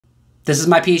This is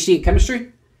my PhD in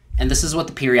chemistry, and this is what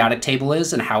the periodic table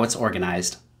is and how it's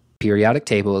organized. Periodic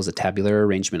table is a tabular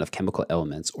arrangement of chemical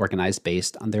elements organized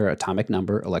based on their atomic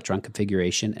number, electron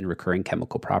configuration, and recurring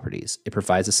chemical properties. It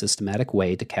provides a systematic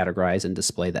way to categorize and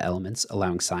display the elements,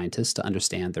 allowing scientists to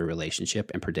understand their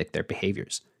relationship and predict their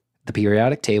behaviors. The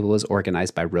periodic table is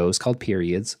organized by rows called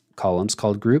periods, columns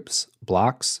called groups,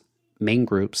 blocks, main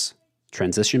groups,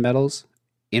 transition metals,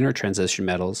 inner transition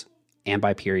metals, and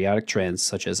by periodic trends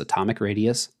such as atomic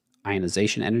radius,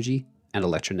 ionization energy, and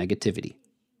electronegativity.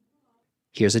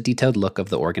 Here's a detailed look of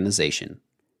the organization.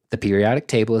 The periodic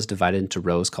table is divided into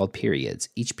rows called periods.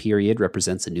 Each period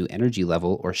represents a new energy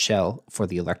level or shell for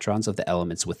the electrons of the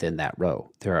elements within that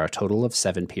row. There are a total of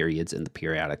 7 periods in the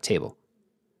periodic table.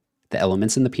 The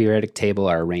elements in the periodic table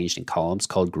are arranged in columns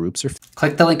called groups or...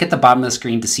 Click the link at the bottom of the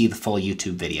screen to see the full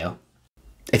YouTube video.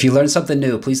 If you learned something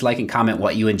new, please like and comment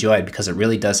what you enjoyed because it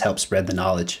really does help spread the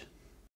knowledge.